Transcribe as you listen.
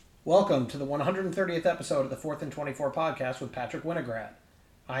Welcome to the 130th episode of the 4th and 24 podcast with Patrick Winograd.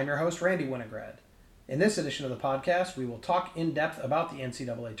 I'm your host, Randy Winograd. In this edition of the podcast, we will talk in depth about the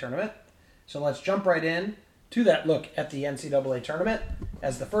NCAA tournament. So let's jump right in to that look at the NCAA tournament,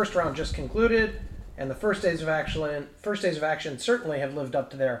 as the first round just concluded, and the first days of action certainly have lived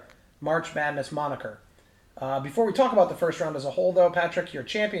up to their March Madness moniker. Before we talk about the first round as a whole, though, Patrick, your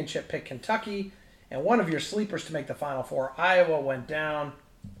championship picked Kentucky, and one of your sleepers to make the Final Four, Iowa, went down.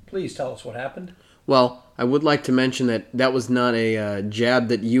 Please tell us what happened. Well, I would like to mention that was not a jab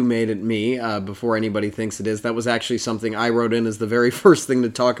that you made at me before anybody thinks it is. That was actually something I wrote in as the very first thing to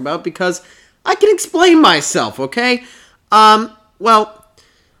talk about because I can explain myself, okay? Well,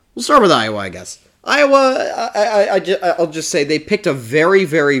 we'll start with Iowa, I guess. Iowa, I'll just say they picked a very,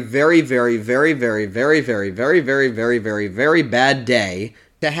 very, very, very, very, very, very, very, very, very, very, very, very bad day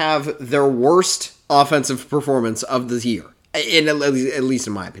to have their worst offensive performance of the year. At least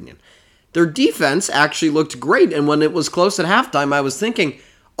in my opinion. Their defense actually looked great, and when it was close at halftime, I was thinking,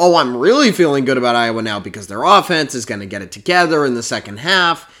 oh, I'm really feeling good about Iowa now because their offense is going to get it together in the second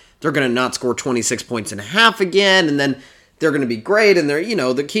half. They're going to not score 26 points and a half again, and then they're going to be great, and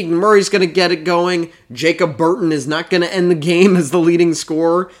the Keegan Murray's going to get it going. Jacob Burton is not going to end the game as the leading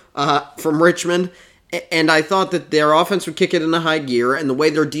scorer from Richmond, and I thought that their offense would kick it into high gear, and the way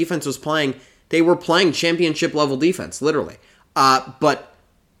their defense was playing, they were playing championship-level defense, literally. But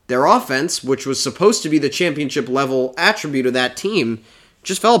their offense, which was supposed to be the championship-level attribute of that team,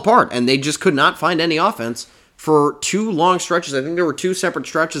 just fell apart, and they just could not find any offense for two long stretches. I think there were two separate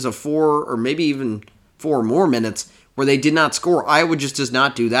stretches of 4 or maybe even 4 or more minutes where they did not score. Iowa just does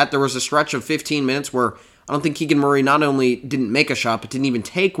not do that. There was a stretch of 15 minutes where I don't think Keegan Murray not only didn't make a shot, but didn't even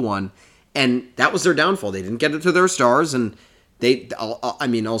take one, and that was their downfall. They didn't get it to their stars, and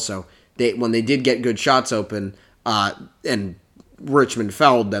when they did get good shots open, and Richmond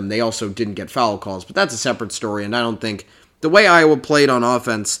fouled them, they also didn't get foul calls. But that's a separate story, and I don't think the way Iowa played on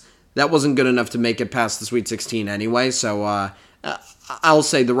offense, that wasn't good enough to make it past the Sweet 16 anyway. So I'll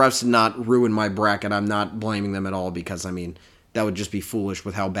say the refs did not ruin my bracket. I'm not blaming them at all because, that would just be foolish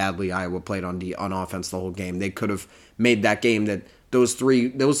with how badly Iowa played on offense the whole game. They could have made that game that those three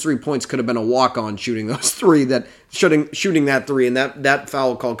points could have been a walk-on shooting those three, shooting that three, and that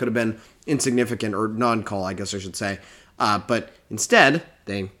foul call could have been insignificant, or non-call, I guess I should say. But instead,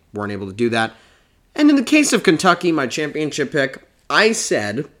 they weren't able to do that. And in the case of Kentucky, my championship pick, I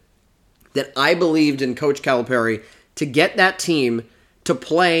said that I believed in Coach Calipari to get that team to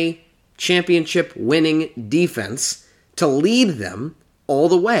play championship-winning defense to lead them all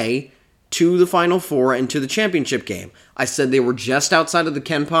the way to the Final Four and to the championship game. I said they were just outside of the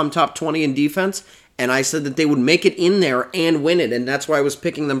KenPom top 20 in defense, and I said that they would make it in there and win it, and that's why I was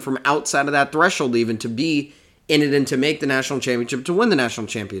picking them from outside of that threshold even to be in it and to make the national championship, to win the national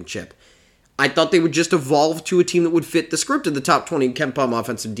championship. I thought they would just evolve to a team that would fit the script of the top 20 KenPom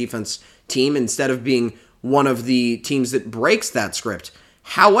offensive defense team instead of being one of the teams that breaks that script.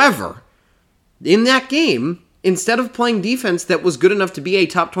 However, in that game, instead of playing defense that was good enough to be a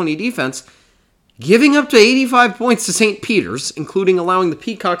top 20 defense, giving up to 85 points to St. Peter's, including allowing the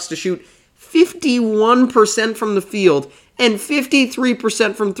Peacocks to shoot 51% from the field and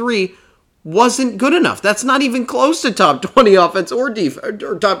 53% from three, wasn't good enough. That's not even close to top 20 offense or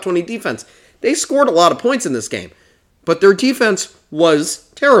top 20 defense. They scored a lot of points in this game, but their defense was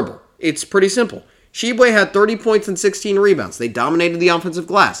terrible. It's pretty simple. Tshiebwe had 30 points and 16 rebounds. They dominated the offensive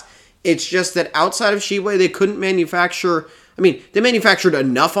glass. It's just that outside of Tshiebwe, they couldn't manufacture... they manufactured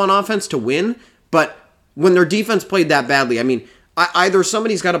enough on offense to win, but when their defense played that badly, either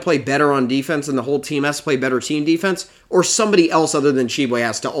somebody's got to play better on defense and the whole team has to play better team defense, or somebody else other than Tshiebwe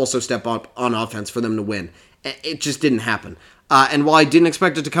has to also step up on offense for them to win. It just didn't happen. And while I didn't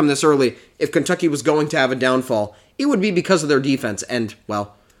expect it to come this early, if Kentucky was going to have a downfall, it would be because of their defense. And,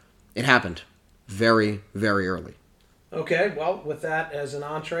 well, it happened very, very early. Okay, well, with that as an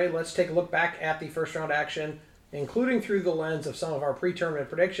entree, let's take a look back at the first round action, including through the lens of some of our pre-tournament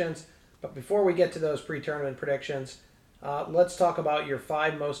predictions. But before we get to those pre-tournament predictions, let's talk about your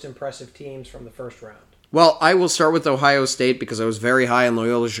 5 most impressive teams from the first round. Well, I will start with Ohio State because I was very high on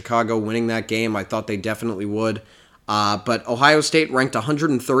Loyola Chicago winning that game. I thought they definitely would. But Ohio State, ranked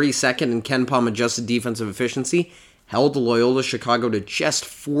 132nd in KenPom adjusted defensive efficiency, held Loyola Chicago to just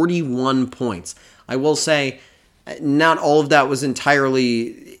 41 points. I will say, not all of that was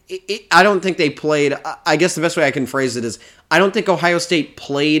entirely... I don't think they played... I guess the best way I can phrase it is, I don't think Ohio State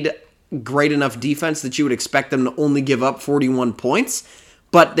played great enough defense that you would expect them to only give up 41 points,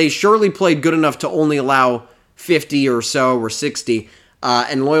 but they surely played good enough to only allow 50 or so or 60.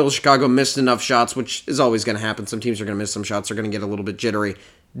 And Loyola Chicago missed enough shots, which is always going to happen. Some teams are going to miss some shots. They're going to get a little bit jittery.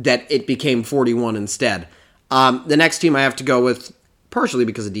 that it became 41 instead. The next team I have to go with, partially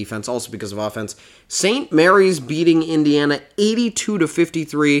because of defense, also because of offense, St. Mary's beating Indiana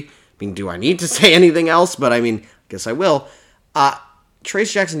 82-53. I mean, do I need to say anything else? But I mean, I guess I will.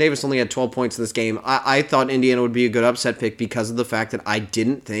 Trace Jackson-Davis only had 12 points in this game. I thought Indiana would be a good upset pick because of the fact that I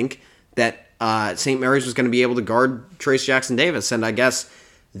didn't think that St. Mary's was going to be able to guard Trace Jackson-Davis. And I guess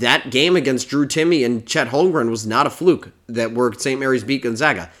that game against Drew Timme and Chet Holmgren was not a fluke that where St. Mary's beat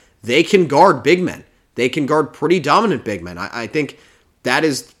Gonzaga. They can guard big men. They can guard pretty dominant big men. I think that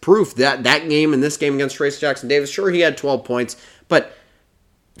is proof that that game and this game against Trace Jackson-Davis, sure, he had 12 points, but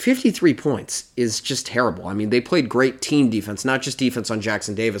 53 points is just terrible. I mean, they played great team defense, not just defense on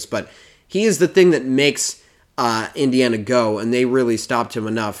Jackson-Davis, but he is the thing that makes Indiana go, and they really stopped him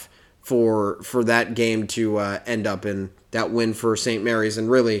enough for that game to end up in that win for St. Mary's, and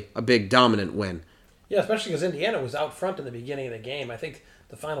really a big dominant win. Yeah, especially because Indiana was out front in the beginning of the game. I think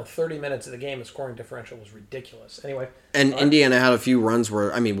the final 30 minutes of the game, the scoring differential was ridiculous. Anyway. And Indiana had a few runs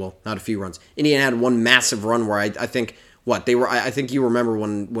where, not a few runs. Indiana had one massive run where I think, I think you remember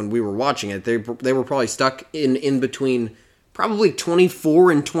when we were watching it, they were probably stuck in between probably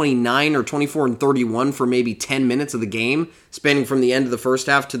 24 and 29 or 24 and 31 for maybe 10 minutes of the game, spanning from the end of the first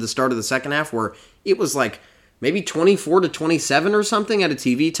half to the start of the second half, where it was like maybe 24 to 27 or something at a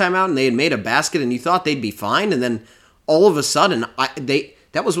TV timeout, and they had made a basket, and you thought they'd be fine, and then all of a sudden,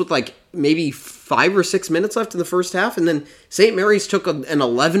 that was with like maybe 5 or 6 minutes left in the first half, and then St. Mary's took an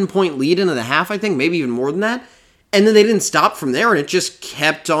 11-point lead into the half, I think, maybe even more than that, and then they didn't stop from there, and it just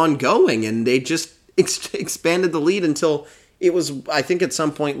kept on going, and they just expanded the lead until it was, I think at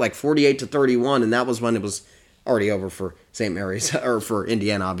some point, like 48-31, and that was when it was already over for St. Mary's, or for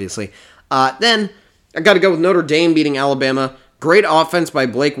Indiana, obviously. Then I got to go with Notre Dame beating Alabama. Great offense by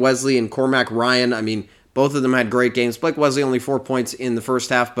Blake Wesley and Cormac Ryan. I mean, both of them had great games. Blake Wesley only 4 points in the first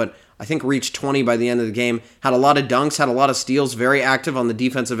half, but I think reached 20 by the end of the game. Had a lot of dunks, had a lot of steals, very active on the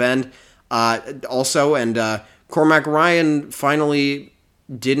defensive end also. And Cormac Ryan finally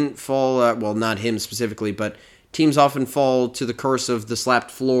didn't fall, well, not him specifically, but teams often fall to the curse of the slapped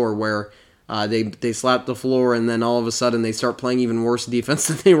floor where they slap the floor and then all of a sudden they start playing even worse defense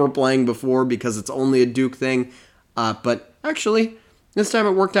than they were playing before because it's only a Duke thing. But actually, this time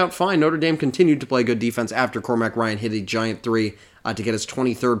it worked out fine. Notre Dame continued to play good defense after Cormac Ryan hit a giant three to get his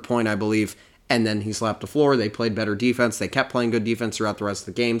 23rd point, I believe, and then he slapped the floor. They played better defense. They kept playing good defense throughout the rest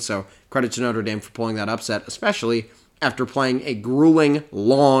of the game, so credit to Notre Dame for pulling that upset, especially after playing a grueling,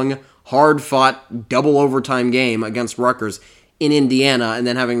 long, hard-fought, double overtime game against Rutgers in Indiana and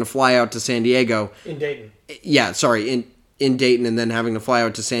then having to fly out to San Diego. In Dayton. Yeah, sorry, in Dayton and then having to fly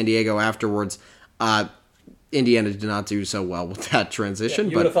out to San Diego afterwards. Indiana did not do so well with that transition.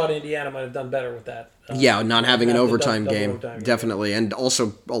 Yeah, you would have thought Indiana might have done better with that. Not having an overtime game, overtime definitely, and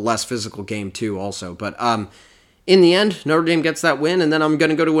also a less physical game too, also. But in the end, Notre Dame gets that win, and then I'm going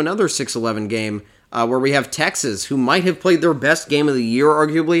to go to another 6-11 game where we have Texas, who might have played their best game of the year,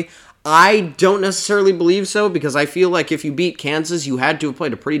 arguably. I don't necessarily believe so, because I feel like if you beat Kansas, you had to have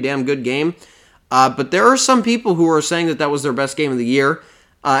played a pretty damn good game. But there are some people who are saying that was their best game of the year.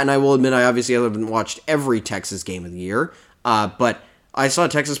 And I will admit, I obviously haven't watched every Texas game of the year. But I saw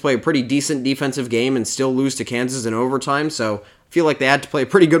Texas play a pretty decent defensive game and still lose to Kansas in overtime. So I feel like they had to play a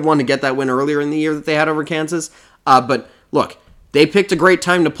pretty good one to get that win earlier in the year that they had over Kansas. But look, they picked a great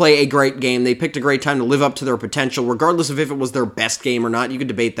time to play a great game. They picked a great time to live up to their potential, regardless of if it was their best game or not. You could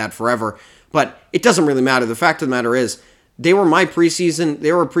debate that forever. But it doesn't really matter. The fact of the matter is, they were a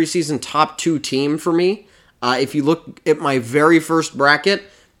preseason top 2 team for me. If you look at my very first bracket,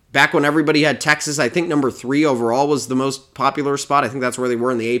 back when everybody had Texas, I think number 3 overall was the most popular spot. I think that's where they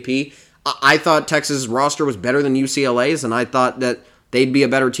were in the AP. I thought Texas' roster was better than UCLA's, and I thought that they'd be a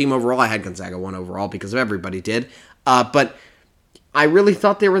better team overall. I had Gonzaga 1 overall because everybody did. But I really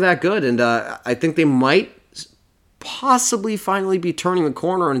thought they were that good, and I think they might possibly finally be turning the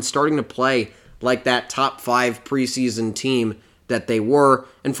corner and starting to play like that top 5 preseason team that they were.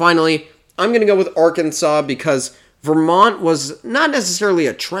 And finally, I'm going to go with Arkansas because Vermont was not necessarily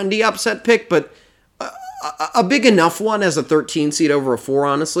a trendy upset pick, but a big enough one as a 13 seed over a 4,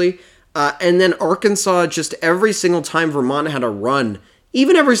 honestly. And then Arkansas, just every single time Vermont had a run,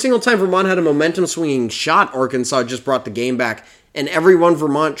 even every single time Vermont had a momentum-swinging shot, Arkansas just brought the game back. And every one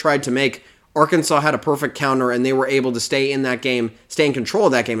Vermont tried to make, Arkansas had a perfect counter, and they were able to stay in control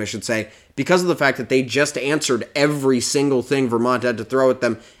of that game, I should say, because of the fact that they just answered every single thing Vermont had to throw at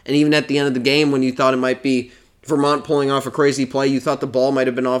them. And even at the end of the game, when you thought it might be Vermont pulling off a crazy play, you thought the ball might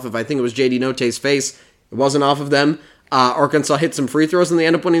have been off of, I think it was J.D. Notae's face. It wasn't off of them. Arkansas hit some free throws, and they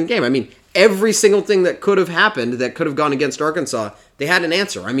end up winning the game. I mean, every single thing that could have happened, that could have gone against Arkansas, they had an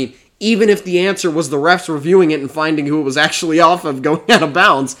answer. I mean, even if the answer was the refs reviewing it and finding who it was actually off of going out of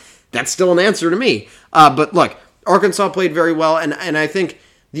bounds, that's still an answer to me. But look, Arkansas played very well, and I think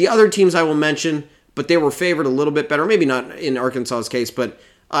the other teams I will mention, but they were favored a little bit better. Maybe not in Arkansas's case, but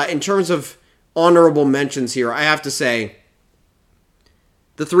in terms of honorable mentions here, I have to say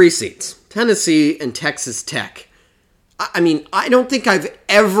the 3 seeds, Tennessee and Texas Tech. I mean, I don't think I've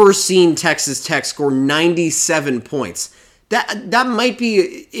ever seen Texas Tech score 97 points. That might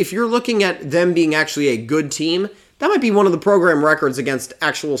be, if you're looking at them being actually a good team, that might be one of the program records against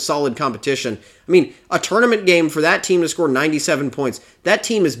actual solid competition. I mean, a tournament game for that team to score 97 points. That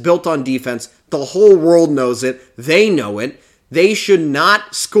team is built on defense. The whole world knows it. They know it. They should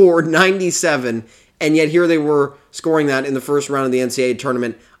not score 97, and yet here they were scoring that in the first round of the NCAA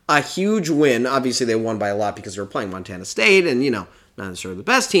tournament. A huge win. Obviously, they won by a lot because they were playing Montana State, and, not necessarily the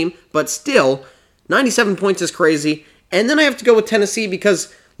best team, but still, 97 points is crazy. And then I have to go with Tennessee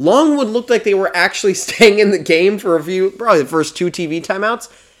because Longwood looked like they were actually staying in the game for probably the first 2 TV timeouts.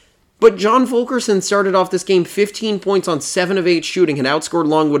 But John Fulkerson started off this game 15 points on 7 of 8 shooting and outscored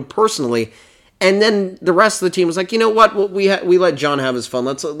Longwood personally. And then the rest of the team was like, you know what? Well, we let John have his fun.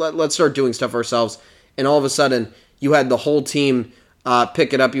 Let's start doing stuff ourselves. And all of a sudden, you had the whole team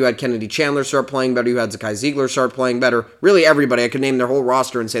pick it up. You had Kennedy Chandler start playing better. You had Zakai Ziegler start playing better. Really everybody. I could name their whole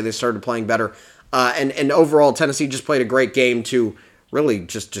roster and say they started playing better. And overall, Tennessee just played a great game to really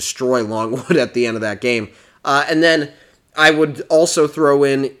just destroy Longwood at the end of that game. And then I would also throw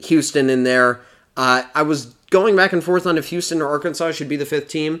in Houston in there. I was going back and forth on if Houston or Arkansas should be the 5th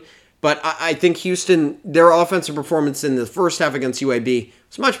team. But I think Houston, their offensive performance in the first half against UAB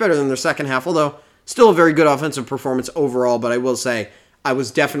was much better than their second half, although still a very good offensive performance overall. But I will say I was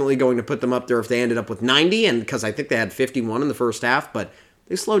definitely going to put them up there if they ended up with 90, and because I think they had 51 in the first half, but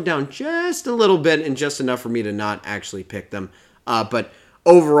they slowed down just a little bit and just enough for me to not actually pick them. But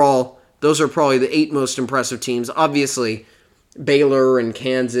overall, those are probably the 8 most impressive teams. Obviously, Baylor and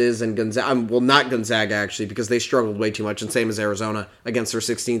Kansas and Gonzaga, well, not Gonzaga actually, because they struggled way too much, and same as Arizona against their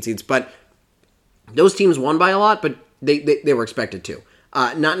 16 seeds. But those teams won by a lot, but they were expected to.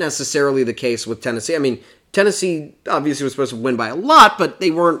 Not necessarily the case with Tennessee. I mean, Tennessee obviously was supposed to win by a lot, but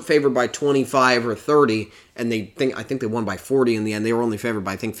they weren't favored by 25 or 30, and I think they won by 40 in the end. They were only favored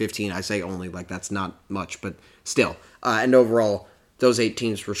by, I think, 15. I say only, like that's not much, but still. And overall, those 8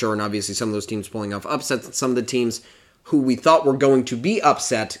 teams for sure, and obviously some of those teams pulling off upsets, and some of the teams who we thought were going to be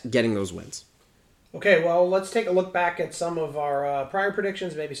upset getting those wins. Okay, well, let's take a look back at some of our prior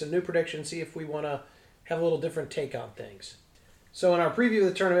predictions, maybe some new predictions, see if we want to have a little different take on things. So in our preview of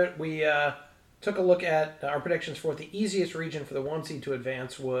the tournament, we took a look at our predictions for what the easiest region for the 1 seed to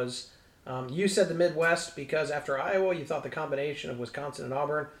advance was. You said the Midwest because after Iowa, you thought the combination of Wisconsin and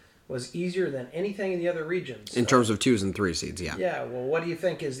Auburn was easier than anything in the other regions. In terms of 2s and 3 seeds, yeah. Yeah, well, what do you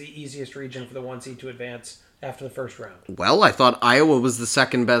think is the easiest region for the 1 seed to advance after the first round? Well, I thought Iowa was the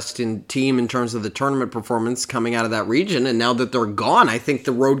second best team in terms of the tournament performance coming out of that region, and now that they're gone, I think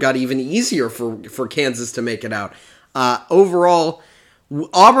the road got even easier for Kansas to make it out. Overall,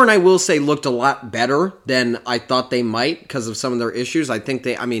 Auburn, I will say, looked a lot better than I thought they might because of some of their issues. I think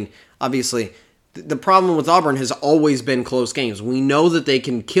obviously, the problem with Auburn has always been close games. We know that they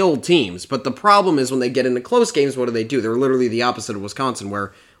can kill teams, but the problem is when they get into close games, what do? They're literally the opposite of Wisconsin,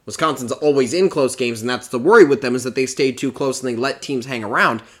 where Wisconsin's always in close games, and that's the worry with them, is that they stay too close and they let teams hang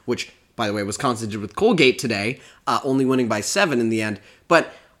around, which, by the way, Wisconsin did with Colgate today, only winning by 7 in the end.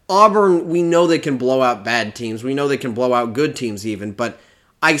 But Auburn, we know they can blow out bad teams. We know they can blow out good teams even, but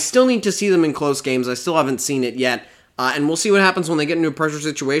I still need to see them in close games. I still haven't seen it yet. And we'll see what happens when they get into a pressure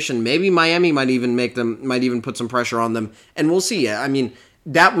situation. Maybe Miami might even put some pressure on them, and we'll see. I mean,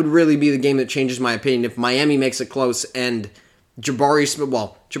 that would really be the game that changes my opinion if Miami makes it close and Jabari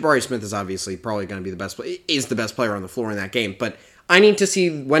Smith is obviously probably going to be the best player on the floor in that game. But I need to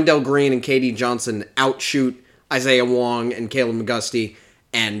see Wendell Green and KD Johnson outshoot Isaiah Wong and Caleb McGusty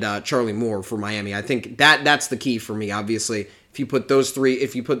and Charlie Moore for Miami. I think that's the key for me. Obviously, if you put those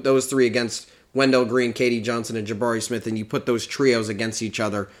three against Wendell Green, KD Johnson, and Jabari Smith, and you put those trios against each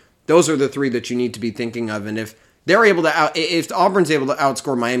other, those are the 3 that you need to be thinking of. And if Auburn's able to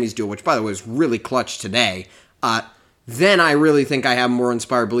outscore Miami's duel, which by the way was really clutch today, then I really think I have more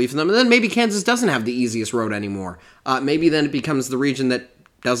inspired belief in them. And then maybe Kansas doesn't have the easiest road anymore. Maybe then it becomes the region that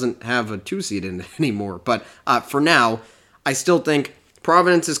doesn't have a 2 seed in it anymore. But for now, I still think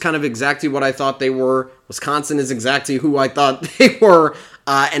Providence is kind of exactly what I thought they were. Wisconsin is exactly who I thought they were.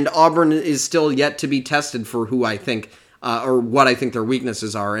 And Auburn is still yet to be tested for who I think, or what I think their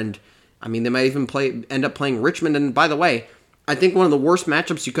weaknesses are. And, I mean, they might even end up playing Richmond. And, by the way, I think one of the worst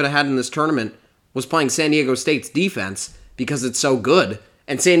matchups you could have had in this tournament was playing San Diego State's defense, because it's so good.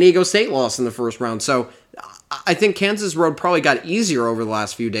 And San Diego State lost in the first round. So I think Kansas road probably got easier over the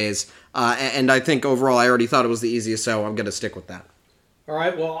last few days. And I think overall I already thought it was the easiest, so I'm going to stick with that. All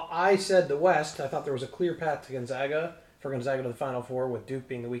right, well, I said the West. I thought there was a clear path to Gonzaga, for Gonzaga to the Final Four, with Duke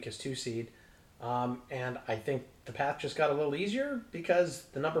being the weakest 2 seed. And I think the path just got a little easier because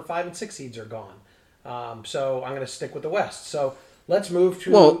the number 5 and 6 seeds are gone. So I'm going to stick with the West. So let's move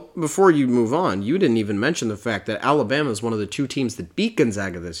to... Well, before you move on, you didn't even mention the fact that Alabama is one of the 2 teams that beat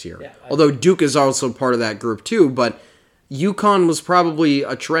Gonzaga this year. Yeah, although Duke is also part of that group too, but UConn was probably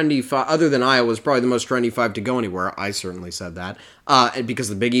a trendy 5, other than Iowa, was probably the most trendy 5 to go anywhere. I certainly said that. And because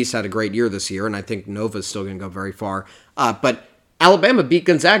the Big East had a great year this year, and I think Nova's still going to go very far. But Alabama beat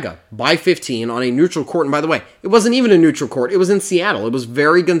Gonzaga by 15 on a neutral court. And by the way, it wasn't even a neutral court. It was in Seattle. It was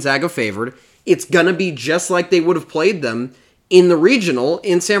very Gonzaga favored. It's going to be just like they would have played them in the regional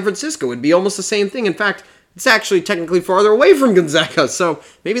in San Francisco. It'd be almost the same thing. In fact, it's actually technically farther away from Gonzaga, so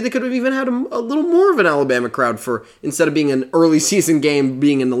maybe they could have even had a little more of an Alabama crowd for, instead of being an early season game,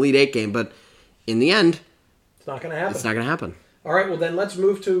 being an Elite 8 game. But in the end, it's not going to happen. It's not going to happen. All right, well then let's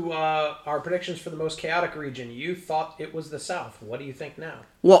move to our predictions for the most chaotic region. You thought it was the South. What do you think now?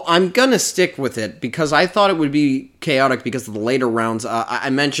 Well, I'm going to stick with it because I thought it would be chaotic because of the later rounds. I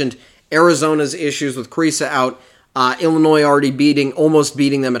mentioned Arizona's issues with Kriisa out, Illinois already almost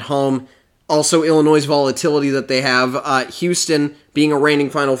beating them at home. Also, Illinois' volatility that they have. Houston being a reigning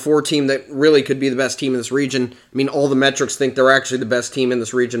Final Four team that really could be the best team in this region. I mean, all the metrics think they're actually the best team in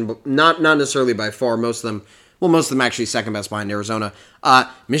this region, but not necessarily by far. Most of them actually second best behind Arizona.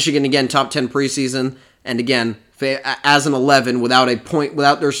 Michigan, again, top 10 preseason. And again, as an 11,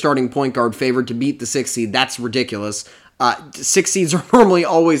 without their starting point guard, favored to beat the 6 seed. That's ridiculous. 6 seeds are normally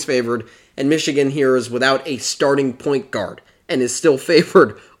always favored. And Michigan here is without a starting point guard and is still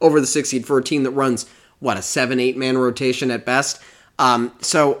favored over the 6 seed for a team that runs, a 7-8 man rotation at best.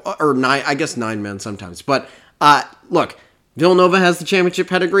 Or 9, I guess 9 men sometimes. But look, Villanova has the championship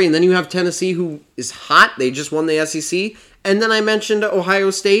pedigree, and then you have Tennessee, who is hot. They just won the SEC. And then I mentioned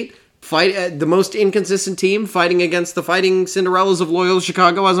Ohio State, the most inconsistent team, fighting against the Fighting Cinderellas of Loyola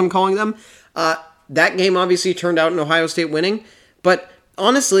Chicago, as I'm calling them. That game obviously turned out in Ohio State winning. But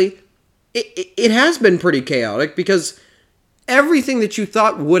honestly, it has been pretty chaotic because everything that you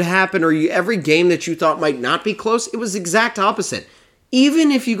thought would happen, or every game that you thought might not be close, it was the exact opposite.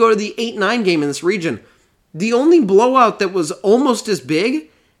 Even if you go to the 8-9 game in this region, the only blowout that was almost as big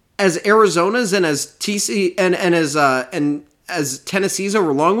as Arizona's and as TC and as Tennessee's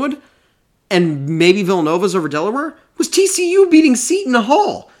over Longwood, and maybe Villanova's over Delaware, was TCU beating Seton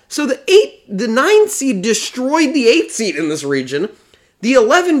Hall. So the 9 seed destroyed the 8 seed in this region. The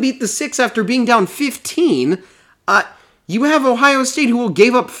 11 beat the 6 after being down 15. You have Ohio State, who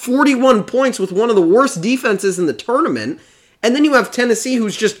gave up 41 points with one of the worst defenses in the tournament. And then you have Tennessee,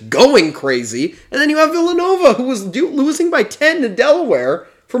 who's just going crazy. And then you have Villanova, who was losing by 10 to Delaware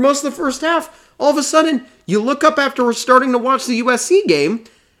for most of the first half. All of a sudden, you look up after we're starting to watch the USC game,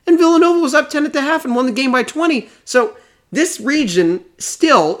 and Villanova was up 10 at the half and won the game by 20. So this region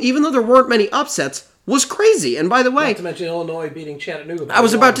still, even though there weren't many upsets, was crazy. And by the way, not to mention Illinois beating Chattanooga. I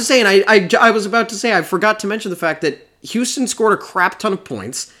was about to say, and I was about to say, I forgot to mention the fact that Houston scored a crap ton of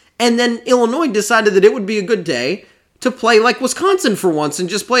points, and then Illinois decided that it would be a good day to play like Wisconsin for once and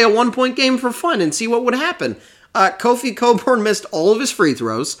just play a 1-point game for fun and see what would happen. Kofi Cockburn missed all of his free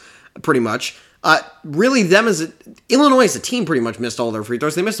throws, pretty much. Illinois as a team pretty much missed all their free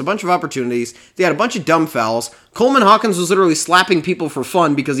throws. They missed a bunch of opportunities. They had a bunch of dumb fouls. Coleman Hawkins was literally slapping people for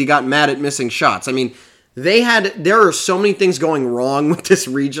fun because he got mad at missing shots. I mean, there are so many things going wrong with this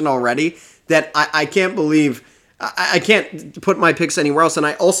region already that I can't believe, I can't put my picks anywhere else. And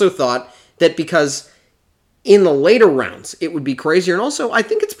I also thought that because in the later rounds, it would be crazier. And also, I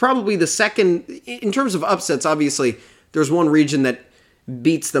think it's probably the second, in terms of upsets, obviously, there's one region that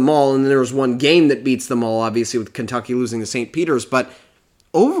beats them all, and then there's one game that beats them all, obviously, with Kentucky losing to St. Peter's. But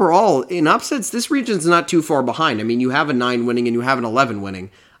overall, in upsets, this region's not too far behind. I mean, you have a 9 winning and you have an 11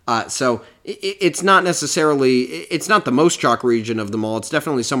 winning. So it's not necessarily, it's not the most chalk region of them all. It's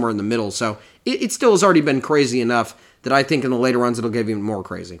definitely somewhere in the middle. So it still has already been crazy enough that I think in the later runs it'll get even more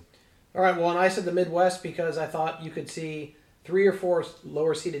crazy. All right, well, and I said the Midwest because I thought you could see 3 or 4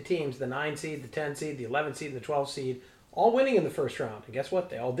 lower-seeded teams, the 9 seed, the 10 seed, the 11 seed, and the 12 seed, all winning in the first round. And guess what?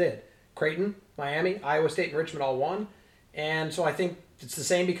 They all did. Creighton, Miami, Iowa State, and Richmond all won. And so I think it's the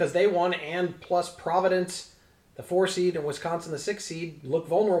same because they won, and plus Providence, the 4 seed, and Wisconsin, the 6 seed, look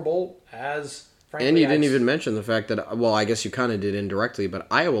vulnerable as, frankly... And you didn't even mention the fact that, well, I guess you kind of did indirectly, but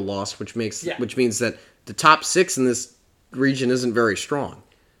Iowa lost, which means that the top 6 in this region isn't very strong.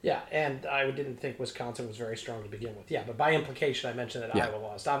 Yeah, and I didn't think Wisconsin was very strong to begin with. Yeah, but by implication, I mentioned that Iowa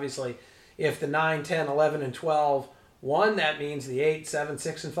lost. Obviously, if the 9, 10, 11, and 12 won, that means the 8, 7,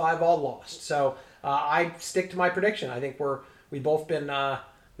 6, and 5 all lost. So I stick to my prediction. I think we've both been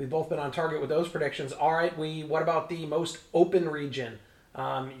on target with those predictions. All right, what about the most open region?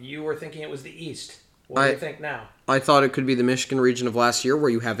 You were thinking it was the East. What do you think now? I thought it could be the Michigan region of last year,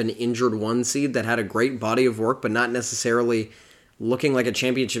 where you have an injured 1 seed that had a great body of work, but not necessarily looking like a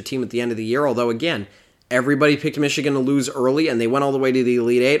championship team at the end of the year. Although, again, everybody picked Michigan to lose early, and they went all the way to the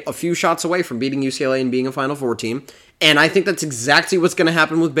Elite Eight, a few shots away from beating UCLA and being a Final Four team. And I think that's exactly what's going to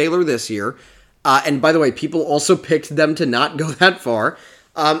happen with Baylor this year. And by the way, people also picked them to not go that far.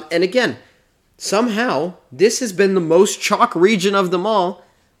 And again, somehow, this has been the most chalk region of them all,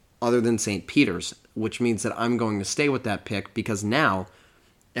 other than St. Peter's, which means that I'm going to stay with that pick, because now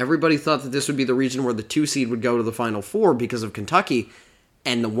everybody thought that this would be the region where the 2 seed would go to the Final Four because of Kentucky,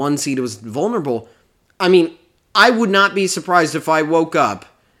 and the 1 seed was vulnerable. I mean, I would not be surprised if I woke up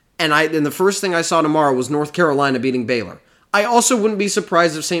and the first thing I saw tomorrow was North Carolina beating Baylor. I also wouldn't be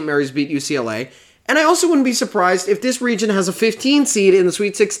surprised if St. Mary's beat UCLA, and I also wouldn't be surprised if this region has a 15 seed in the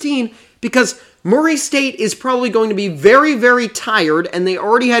Sweet 16, because Murray State is probably going to be very, very tired, and they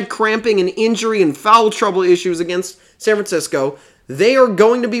already had cramping and injury and foul trouble issues against San Francisco. They are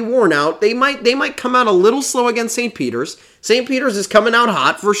going to be worn out. They might come out a little slow against St. Peter's. St. Peter's is coming out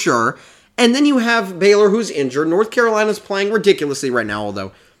hot for sure. And then you have Baylor, who's injured. North Carolina's playing ridiculously right now,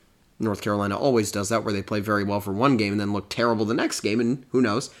 although North Carolina always does that, where they play very well for one game and then look terrible the next game, and who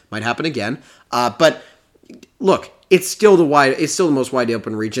knows, might happen again. But look, it's still the most wide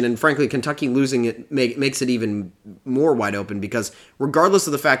open region, and frankly, Kentucky losing it makes it even more wide open, because regardless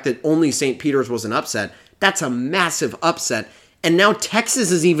of the fact that only St. Peter's was an upset, that's a massive upset. And now Texas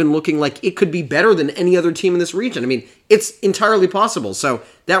is even looking like it could be better than any other team in this region. I mean, it's entirely possible. So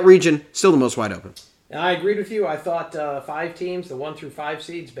that region, still the most wide open. I agreed with you. I thought 5 teams, the 1 through 5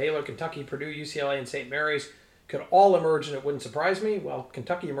 seeds, Baylor, Kentucky, Purdue, UCLA, and St. Mary's, could all emerge, and it wouldn't surprise me. Well,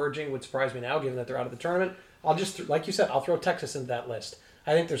 Kentucky emerging would surprise me now, given that they're out of the tournament. I'll just, like you said, I'll throw Texas into that list.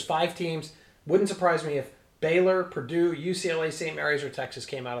 I think there's 5 teams. Wouldn't surprise me if Baylor, Purdue, UCLA, St. Mary's, or Texas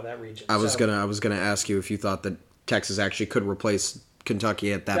came out of that region. I was gonna ask you if you thought that Texas actually could replace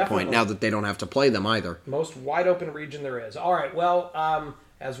Kentucky at that Definitely. point, now that they don't have to play them either. Most wide open region there is. All right, well,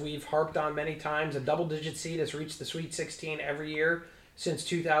 as we've harped on many times, a double-digit seed has reached the Sweet 16 every year since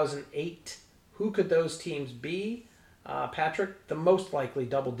 2008. Who could those teams be? Patrick, the most likely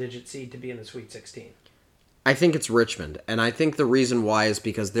double-digit seed to be in the Sweet 16. I think it's Richmond, and I think the reason why is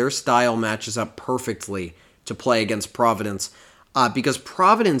because their style matches up perfectly to play against Providence, because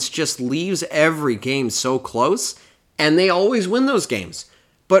Providence just leaves every game so close, and they always win those games.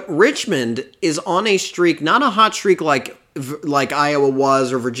 But Richmond is on a streak, not a hot streak like Iowa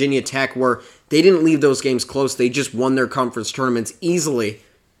was or Virginia Tech, where they didn't leave those games close. They just won their conference tournaments easily.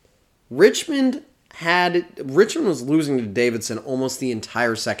 Richmond was losing to Davidson almost the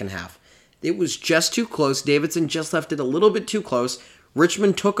entire second half. It was just too close. Davidson just left it a little bit too close.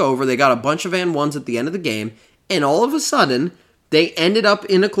 Richmond took over. They got a bunch of and ones at the end of the game, and all of a sudden, they ended up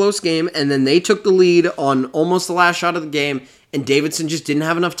in a close game, and then they took the lead on almost the last shot of the game, and Davidson just didn't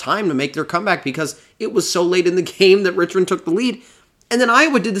have enough time to make their comeback because it was so late in the game that Richmond took the lead. And then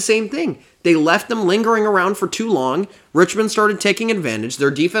Iowa did the same thing. They left them lingering around for too long. Richmond started taking advantage.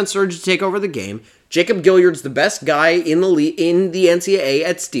 Their defense started to take over the game. Jacob Gilliard's the best guy in the NCAA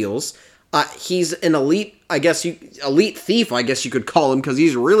at steals. He's an elite thief, I guess you could call him, because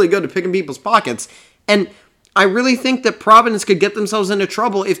he's really good at picking people's pockets. And I really think that Providence could get themselves into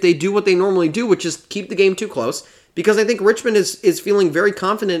trouble if they do what they normally do, which is keep the game too close. Because I think Richmond is feeling very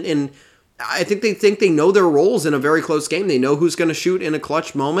confident in. I think they know their roles in a very close game. They know who's going to shoot in a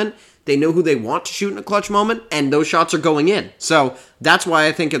clutch moment. They know who they want to shoot in a clutch moment, and those shots are going in. So that's why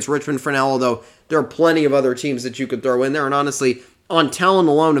I think it's Richmond for now, although there are plenty of other teams that you could throw in there. And honestly, on talent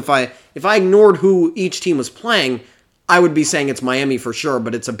alone, if I ignored who each team was playing, I would be saying it's Miami for sure,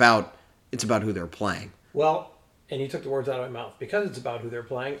 but it's about who they're playing. Well, and you took the words out of my mouth. Because it's about who they're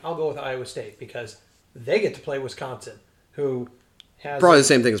playing, I'll go with Iowa State, because they get to play Wisconsin, who has... Probably the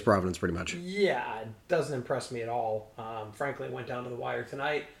same thing as Providence, pretty much. Yeah, it doesn't impress me at all. Frankly, went down to the wire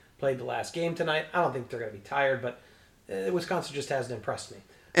tonight, played the last game tonight. I don't think they're going to be tired, but Wisconsin just hasn't impressed me.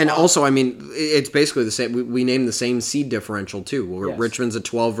 And also, I mean, it's basically the same. We named the same seed differential, too. Where yes. Richmond's a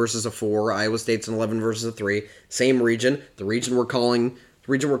 12 versus a 4. Iowa State's an 11 versus a 3. Same region. The region we're calling...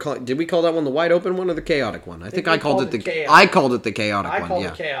 Did we call that one the wide open one or the chaotic one? I think I called it the chaotic. I called it the chaotic one. I called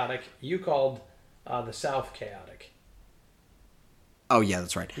it chaotic. You called the South chaotic. Oh, yeah,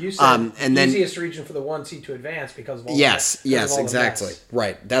 that's right. You said and then easiest region for the 1 seed to advance because of all yes, the, because of all exactly. the bets.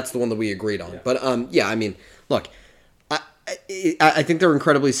 Right. That's the one that we agreed on. Yeah. But, yeah, I mean, look, I think they're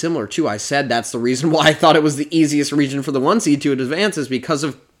incredibly similar, too. I said that's the reason why I thought it was the easiest region for the 1 seed to advance is because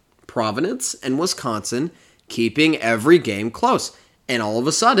of Providence and Wisconsin keeping every game close. And all of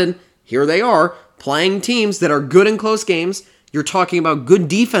a sudden, here they are playing teams that are good in close games. You're talking about good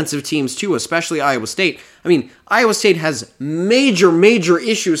defensive teams, too, especially Iowa State. I mean, Iowa State has major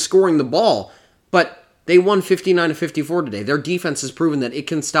issues scoring the ball, but they won 59-54 today. Their defense has proven that it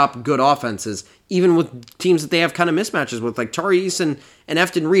can stop good offenses, even with teams that they have kind of mismatches with, like Tari Eason and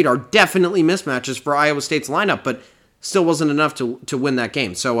Efton Reed are definitely mismatches for Iowa State's lineup, but still wasn't enough to win that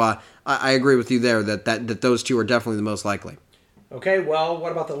game. So I agree with you there that those two are definitely the most likely. Okay, well,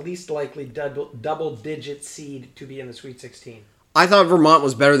 what about the least likely double-digit seed to be in the Sweet 16? I thought Vermont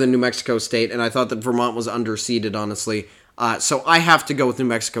was better than New Mexico State, and I thought that Vermont was underseeded, honestly. So I have to go with New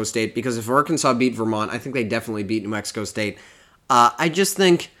Mexico State, because if Arkansas beat Vermont, I think they definitely beat New Mexico State. I just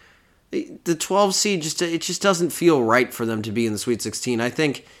think the 12 seed, it just doesn't feel right for them to be in the Sweet 16. I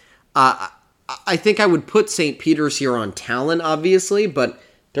think I would put St. Peter's here on talent, obviously, but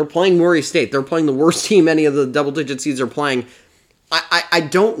they're playing Murray State. They're playing the worst team any of the double-digit seeds are playing. I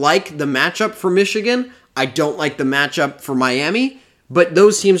don't like the matchup for Michigan. I don't like the matchup for Miami, but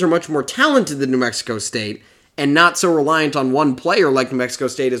those teams are much more talented than New Mexico State and not so reliant on one player like New Mexico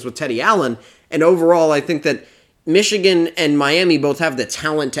State is with Teddy Allen. And overall, I think that Michigan and Miami both have the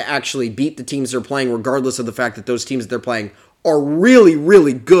talent to actually beat the teams they're playing, regardless of the fact that those teams that they're playing are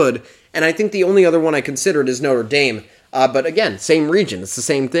really good. And I think the only other one I considered is Notre Dame. But again, same region. It's the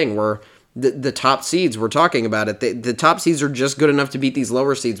same thing where the top seeds, we're talking about it. The top seeds are just good enough to beat these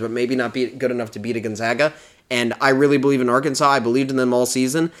lower seeds, but maybe not be good enough to beat a Gonzaga. And I really believe in Arkansas. I believed in them all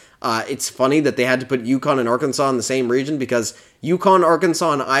season. It's funny that they had to put UConn and Arkansas in the same region because UConn,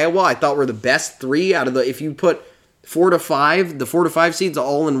 Arkansas, and Iowa I thought were the best three out of the. If you put 4 to 5, the 4 to 5 seeds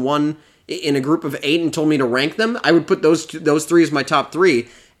all in one in a group of 8 and told me to rank them, I would put those three as my top 3.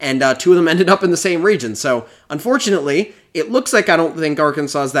 And 2 of them ended up in the same region. So, unfortunately, it looks like I don't think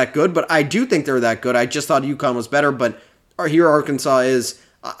Arkansas is that good, but I do think they're that good. I just thought UConn was better, but here Arkansas is.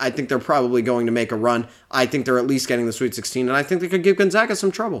 I think they're probably going to make a run. I think they're at least getting the Sweet 16, and I think they could give Gonzaga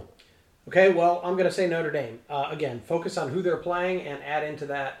some trouble. Okay, well, I'm going to say Notre Dame. Again, focus on who they're playing and add into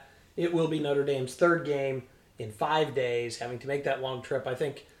that. It will be Notre Dame's third game in 5 days, having to make that long trip. I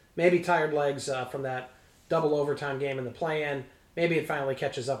think maybe tired legs from that double overtime game in the play-in. Maybe it finally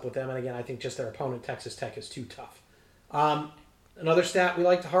catches up with them. And again, I think just their opponent, Texas Tech, is too tough. Another stat we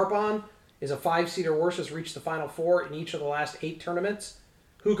like to harp on is a 5-seed or worse has reached the Final Four in each of the last 8 tournaments.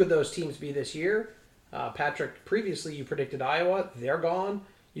 Who could those teams be this year? Patrick, previously you predicted Iowa. They're gone.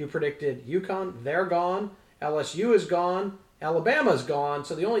 You predicted UConn. They're gone. LSU is gone. Alabama's gone.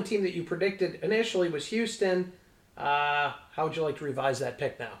 So the only team that you predicted initially was Houston. How would you like to revise that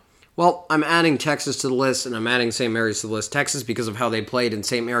pick now? Well, I'm adding Texas to the list, and I'm adding St. Mary's to the list. Texas because of how they played, and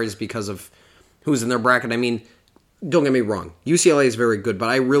St. Mary's because of who's in their bracket. I mean, don't get me wrong. UCLA is very good, but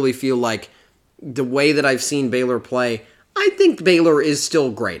I really feel like the way that I've seen Baylor play, I think Baylor is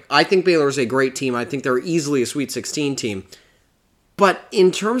still great. I think Baylor is a great team. I think they're easily a Sweet 16 team. But in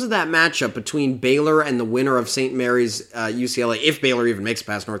terms of that matchup between Baylor and the winner of St. Mary's UCLA, if Baylor even makes it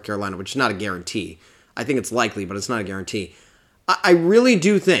past North Carolina, which is not a guarantee. I think it's likely, but it's not a guarantee. I really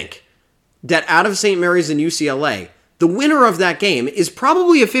do think that out of St. Mary's and UCLA, the winner of that game is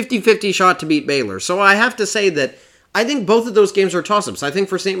probably a 50-50 shot to beat Baylor. So I have to say that I think both of those games are toss-ups. I think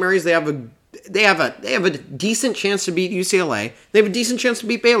for St. Mary's, they have a decent chance to beat UCLA. They have a decent chance to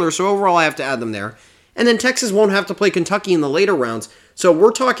beat Baylor, so overall I have to add them there. And then Texas won't have to play Kentucky in the later rounds. So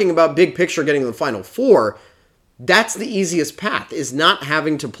we're talking about big picture getting to the Final Four. That's the easiest path, is not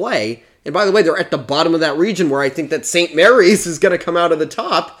having to play. And by the way, they're at the bottom of that region where I think that St. Mary's is going to come out of the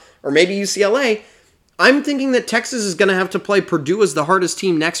top, or maybe UCLA. I'm thinking that Texas is going to have to play Purdue as the hardest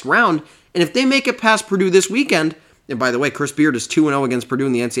team next round. And if they make it past Purdue this weekend, and by the way, Chris Beard is 2-0 against Purdue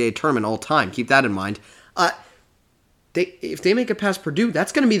in the NCAA tournament all time. Keep that in mind. If they make it past Purdue,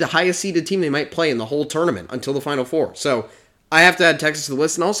 that's going to be the highest seeded team they might play in the whole tournament until the Final Four. So I have to add Texas to the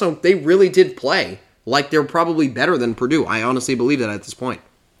list. And also, they really did play like they're probably better than Purdue. I honestly believe that at this point.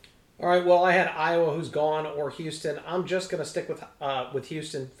 All right, well, I had Iowa who's gone or Houston. I'm just going to stick with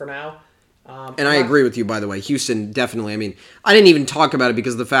Houston for now. And I agree with you, by the way. Houston, definitely. I mean, I didn't even talk about it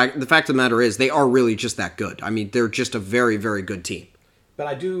because the fact of the matter is they are really just that good. I mean, they're just a very, very good team. But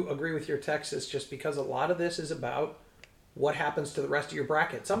I do agree with your Texas just because a lot of this is about what happens to the rest of your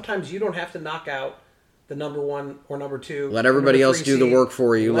bracket. Sometimes you don't have to knock out the number 1 or number 2. Let everybody else do the work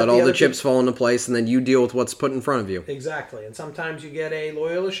for you. Let all the chips fall into place, and then you deal with what's put in front of you. Exactly. And sometimes you get a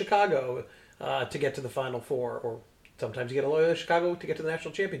Loyola Chicago to get to the Final Four, or sometimes you get a Loyola Chicago to get to the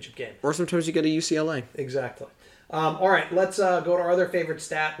national championship game. Or sometimes you get a UCLA. Exactly. All right, let's go to our other favorite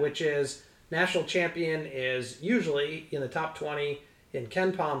stat, which is national champion is usually in the top 20 in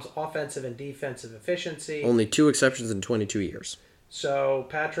KenPom's offensive and defensive efficiency. Only 2 exceptions in 22 years. So,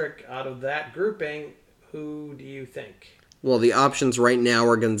 Patrick, out of that grouping, who do you think? Well, the options right now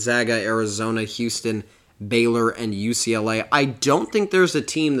are Gonzaga, Arizona, Houston, Baylor, and UCLA. I don't think there's a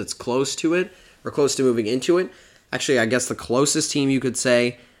team that's close to it or close to moving into it. Actually, I guess the closest team you could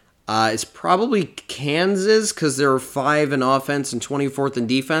say is probably Kansas, because they're 5 in offense and 24th in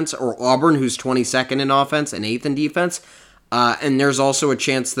defense, or Auburn, who's 22nd in offense and 8th in defense. And there's also a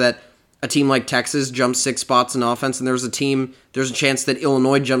chance that a team like Texas jumps 6 spots in offense, and there's a chance that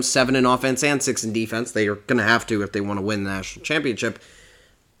Illinois jumps 7 in offense and 6 in defense. They are going to have to if they want to win the national championship.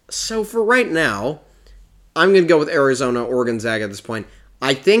 So for right now, I'm going to go with Arizona or Gonzaga at this point.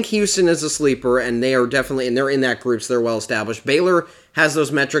 I think Houston is a sleeper, and they're in that group, so they're well established. Baylor has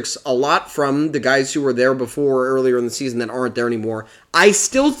those metrics a lot from the guys who were there before earlier in the season that aren't there anymore. I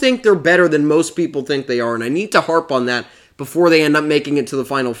still think they're better than most people think they are, and I need to harp on that before they end up making it to the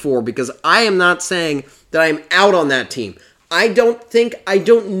Final Four, because I am not saying that I'm out on that team. I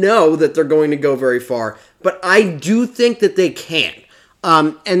don't know that they're going to go very far, but I do think that they can.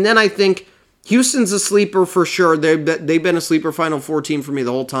 And then I think Houston's a sleeper for sure. They've been a sleeper Final Four team for me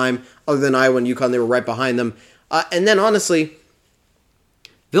the whole time, other than Iowa and UConn. They were right behind them. And then, honestly,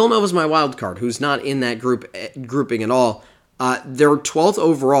 Villanova's my wild card, who's not in that grouping at all. They're 12th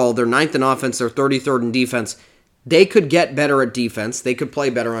overall. They're 9th in offense. They're 33rd in defense. They could get better at defense. They could play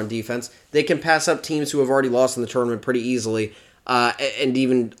better on defense. They can pass up teams who have already lost in the tournament pretty easily, and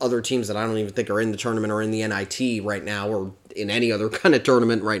even other teams that I don't even think are in the tournament or in the NIT right now or in any other kind of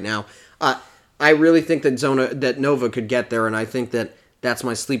tournament right now. I really think that Nova could get there, and I think that that's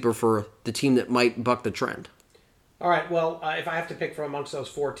my sleeper for the team that might buck the trend. All right, well, if I have to pick from amongst those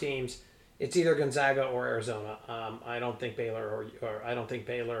 4 teams, it's either Gonzaga or Arizona. I don't think Baylor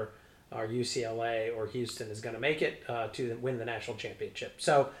or UCLA or Houston is going to make it to win the national championship.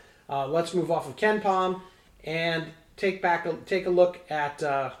 So let's move off of KenPom and take a look at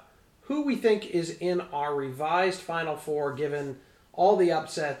who we think is in our revised Final Four, given all the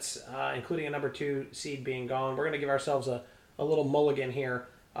upsets, including a number 2 seed being gone. We're going to give ourselves a little mulligan here.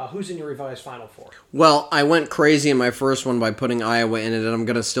 Who's in your revised Final Four? Well, I went crazy in my first one by putting Iowa in it, and I'm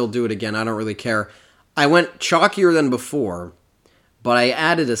going to still do it again. I don't really care. I went chalkier than before, but I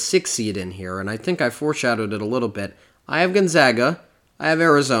added a 6 seed in here, and I think I foreshadowed it a little bit. I have Gonzaga. I have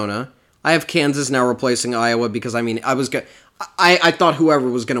Arizona. I have Kansas now replacing Iowa because, I thought whoever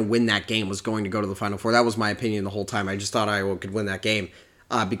was going to win that game was going to go to the Final Four. That was my opinion the whole time. I just thought Iowa could win that game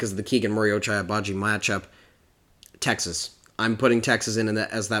because of the Keegan Murray Ochai Agbaji matchup. Texas. I'm putting Texas in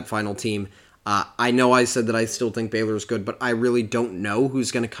as that final team. I know I said that I still think Baylor is good, but I really don't know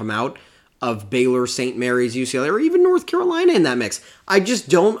who's going to come out of Baylor, St. Mary's, UCLA, or even North Carolina in that mix. I just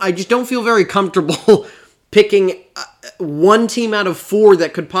don't feel very comfortable picking one team out of 4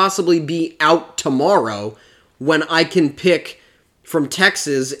 that could possibly be out tomorrow when I can pick from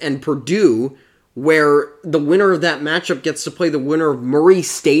Texas and Purdue, where the winner of that matchup gets to play the winner of Murray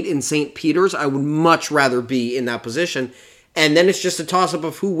State and St. Peter's. I would much rather be in that position. And then it's just a toss-up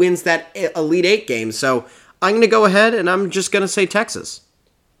of who wins that Elite 8 game. So I'm going to go ahead and I'm just going to say Texas.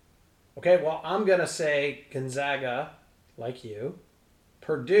 Okay, well, I'm going to say Gonzaga, like you.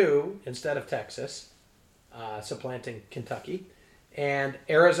 Purdue instead of Texas, supplanting Kentucky. And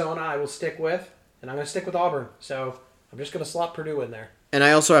Arizona I will stick with, and I'm going to stick with Auburn. So I'm just going to slot Purdue in there. And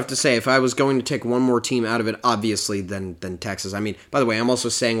I also have to say, if I was going to take one more team out of it, obviously, than Texas. I mean, by the way, I'm also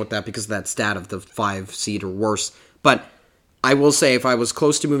saying with that because of that stat of the 5 seed or worse. But I will say, if I was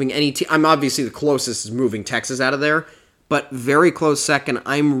close to moving any team, I'm obviously the closest is moving Texas out of there, but very close second.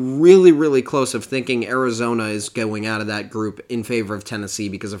 I'm really, really close of thinking Arizona is going out of that group in favor of Tennessee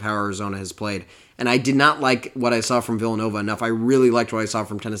because of how Arizona has played. And I did not like what I saw from Villanova enough. I really liked what I saw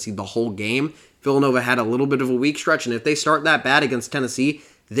from Tennessee the whole game. Villanova had a little bit of a weak stretch, and if they start that bad against Tennessee,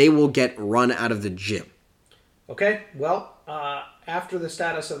 they will get run out of the gym. Okay, well, after the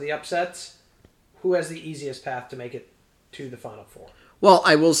status of the upsets, who has the easiest path to make it to the Final Four? Well,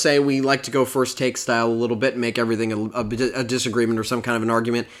 I will say we like to go first take style a little bit and make everything a disagreement or some kind of an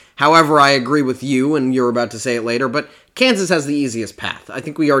argument. However, I agree with you, and you're about to say it later, but Kansas has the easiest path. I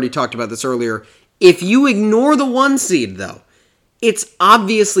think we already talked about this earlier. If you ignore the 1 seed, though, it's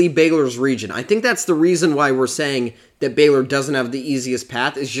obviously Baylor's region. I think that's the reason why we're saying that Baylor doesn't have the easiest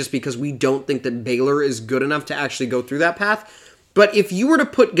path is just because we don't think that Baylor is good enough to actually go through that path. But if you were to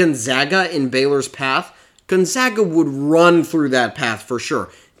put Gonzaga in Baylor's path, Gonzaga would run through that path for sure.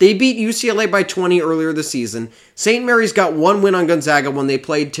 They beat UCLA by 20 earlier this season. St. Mary's got one win on Gonzaga when they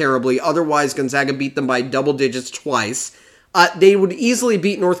played terribly. Otherwise, Gonzaga beat them by double digits twice. They would easily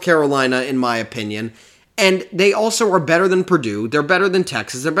beat North Carolina, in my opinion. And they also are better than Purdue. They're better than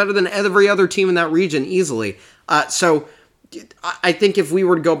Texas. They're better than every other team in that region easily. So I think if we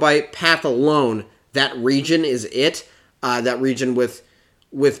were to go by path alone, that region is it. That region with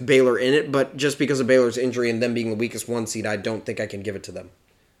Baylor in it. But just because of Baylor's injury and them being the weakest one seed, I don't think I can give it to them.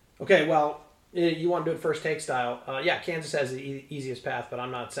 Okay, well, you want to do it first take style. Yeah, Kansas has the easiest path, but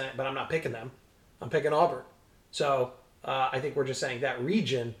I'm not picking them. I'm picking Auburn. So I think we're just saying that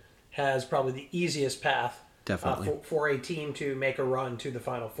region has probably the easiest path for a team to make a run to the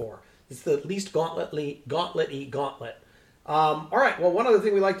Final Four. It's the least gauntlet-y gauntlet. All right, well, one other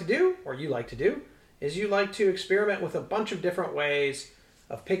thing we like to do, or you like to do, is you like to experiment with a bunch of different ways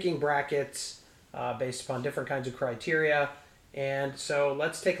of picking brackets based upon different kinds of criteria. And so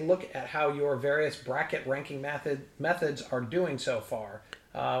let's take a look at how your various bracket ranking methods are doing so far.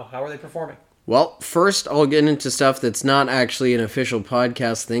 How are they performing? Well, first I'll get into stuff that's not actually an official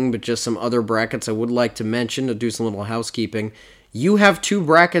podcast thing, but just some other brackets I would like to mention to do some little housekeeping. You have 2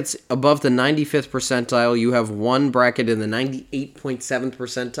 brackets above the 95th percentile. You have 1 bracket in the 98.7th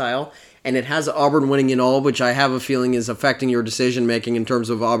percentile. And it has Auburn winning in all, which I have a feeling is affecting your decision-making in terms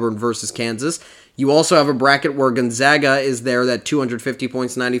of Auburn versus Kansas. You also have a bracket where Gonzaga is there, that 250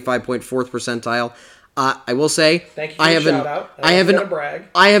 points, 95.4th percentile. I will say, thank you for the shout-out.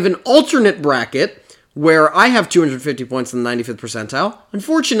 I have an alternate bracket where I have 250 points in the 95th percentile.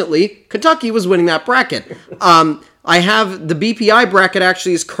 Unfortunately, Kentucky was winning that bracket. I have the BPI bracket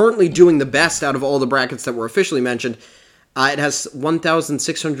actually is currently doing the best out of all the brackets that were officially mentioned. It has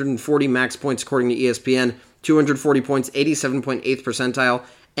 1,640 max points according to ESPN, 240 points, 87.8th percentile,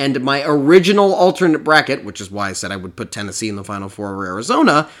 and my original alternate bracket, which is why I said I would put Tennessee in the Final Four over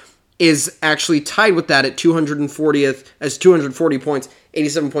Arizona, is actually tied with that at 240 points,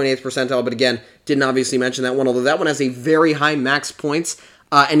 87.8th percentile, but again, didn't obviously mention that one, although that one has a very high max points,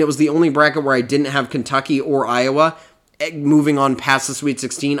 and it was the only bracket where I didn't have Kentucky or Iowa moving on past the Sweet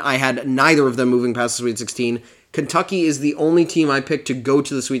 16. I had neither of them moving past the Sweet 16. Kentucky is the only team I picked to go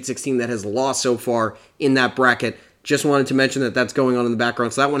to the Sweet 16 that has lost so far in that bracket. Just wanted to mention that that's going on in the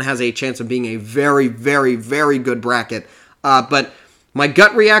background. So that one has a chance of being a very, very, very good bracket. But my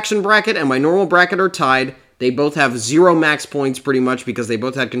gut reaction bracket and my normal bracket are tied. They both have 0 max points pretty much because they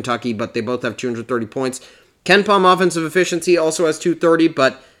both had Kentucky, but they both have 230 points. KenPom offensive efficiency also has 230,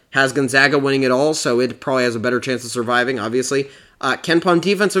 but has Gonzaga winning it all, so it probably has a better chance of surviving, obviously. KenPom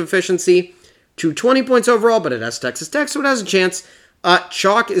defensive efficiency, 220 points overall, but it has Texas Tech, so it has a chance.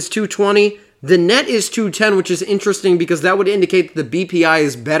 Chalk is 220. The net is 210, which is interesting because that would indicate that the BPI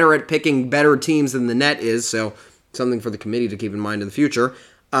is better at picking better teams than the net is, so something for the committee to keep in mind in the future.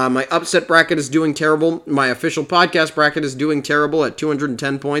 My upset bracket is doing terrible. My official podcast bracket is doing terrible at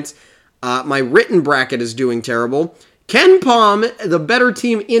 210 points. My written bracket is doing terrible. KenPom, the better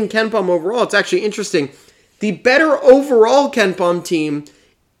team in KenPom overall, it's actually interesting. The better overall KenPom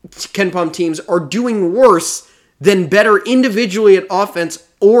teams are doing worse than better individually at offense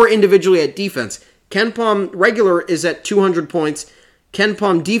or individually at defense. KenPom regular is at 200 points.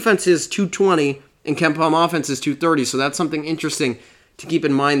 KenPom defense is 220, and KenPom offense is 230. So that's something interesting to keep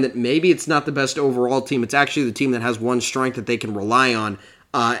in mind, that maybe it's not the best overall team. It's actually the team that has one strength that they can rely on,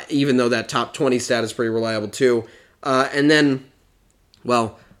 even though that top 20 stat is pretty reliable too. And then,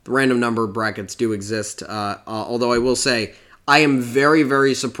 well, the random number brackets do exist, although I will say I am very,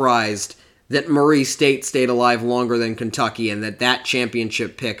 very surprised that Murray State stayed alive longer than Kentucky, and that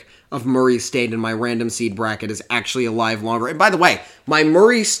championship pick of Murray State in my random seed bracket is actually alive longer. And by the way, my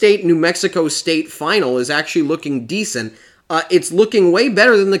Murray State-New Mexico State final is actually looking decent. It's looking way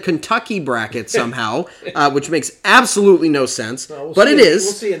better than the Kentucky bracket somehow, which makes absolutely no sense. But it is.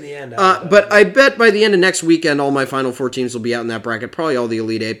 We'll see in the end. But I bet by the end of next weekend, all my Final Four teams will be out in that bracket. Probably all the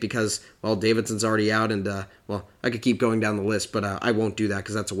Elite Eight because, well, Davidson's already out. And, well, I could keep going down the list, but I won't do that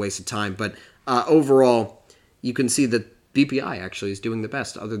because that's a waste of time. But overall, you can see that BPI actually is doing the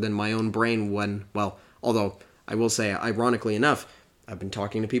best, other than my own brain when, well, although I will say, ironically enough, I've been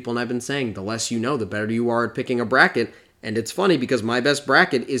talking to people and I've been saying the less you know, the better you are at picking a bracket. And it's funny because my best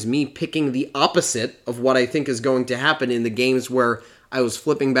bracket is me picking the opposite of what I think is going to happen in the games where I was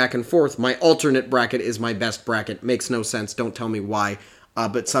flipping back and forth. My alternate bracket is my best bracket. Makes no sense. Don't tell me why.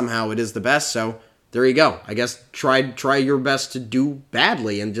 But somehow it is the best. So there you go. I guess try your best to do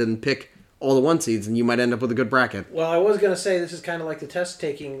badly and then pick all the 1 seeds, and you might end up with a good bracket. Well, I was going to say this is kind of like the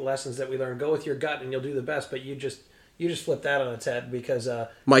test-taking lessons that we learned. Go with your gut, and you'll do the best. But you just flip that on its head because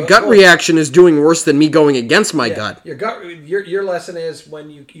my gut reaction is doing worse than me going against my gut. Your lesson is when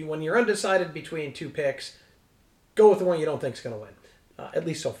you're undecided between 2 picks, go with the one you don't think is going to win. At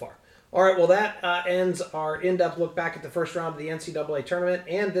least so far. All right, well, that ends our in-depth look back at the first round of the NCAA tournament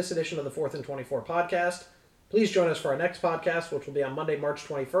and this edition of the 4th and 24 podcast. Please join us for our next podcast, which will be on Monday, March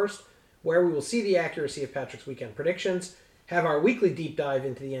 21st, where we will see the accuracy of Patrick's weekend predictions, have our weekly deep dive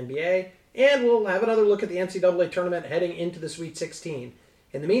into the NBA, and we'll have another look at the NCAA tournament heading into the Sweet 16.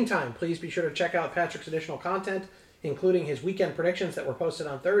 In the meantime, please be sure to check out Patrick's additional content, including his weekend predictions that were posted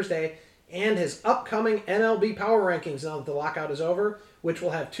on Thursday, and his upcoming MLB Power Rankings now that the lockout is over, which will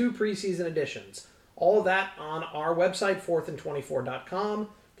have 2 preseason editions. All of that on our website, 4thand24.com.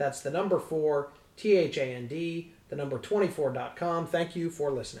 That's the number 4, THAND, the number 24.com. Thank you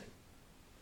for listening.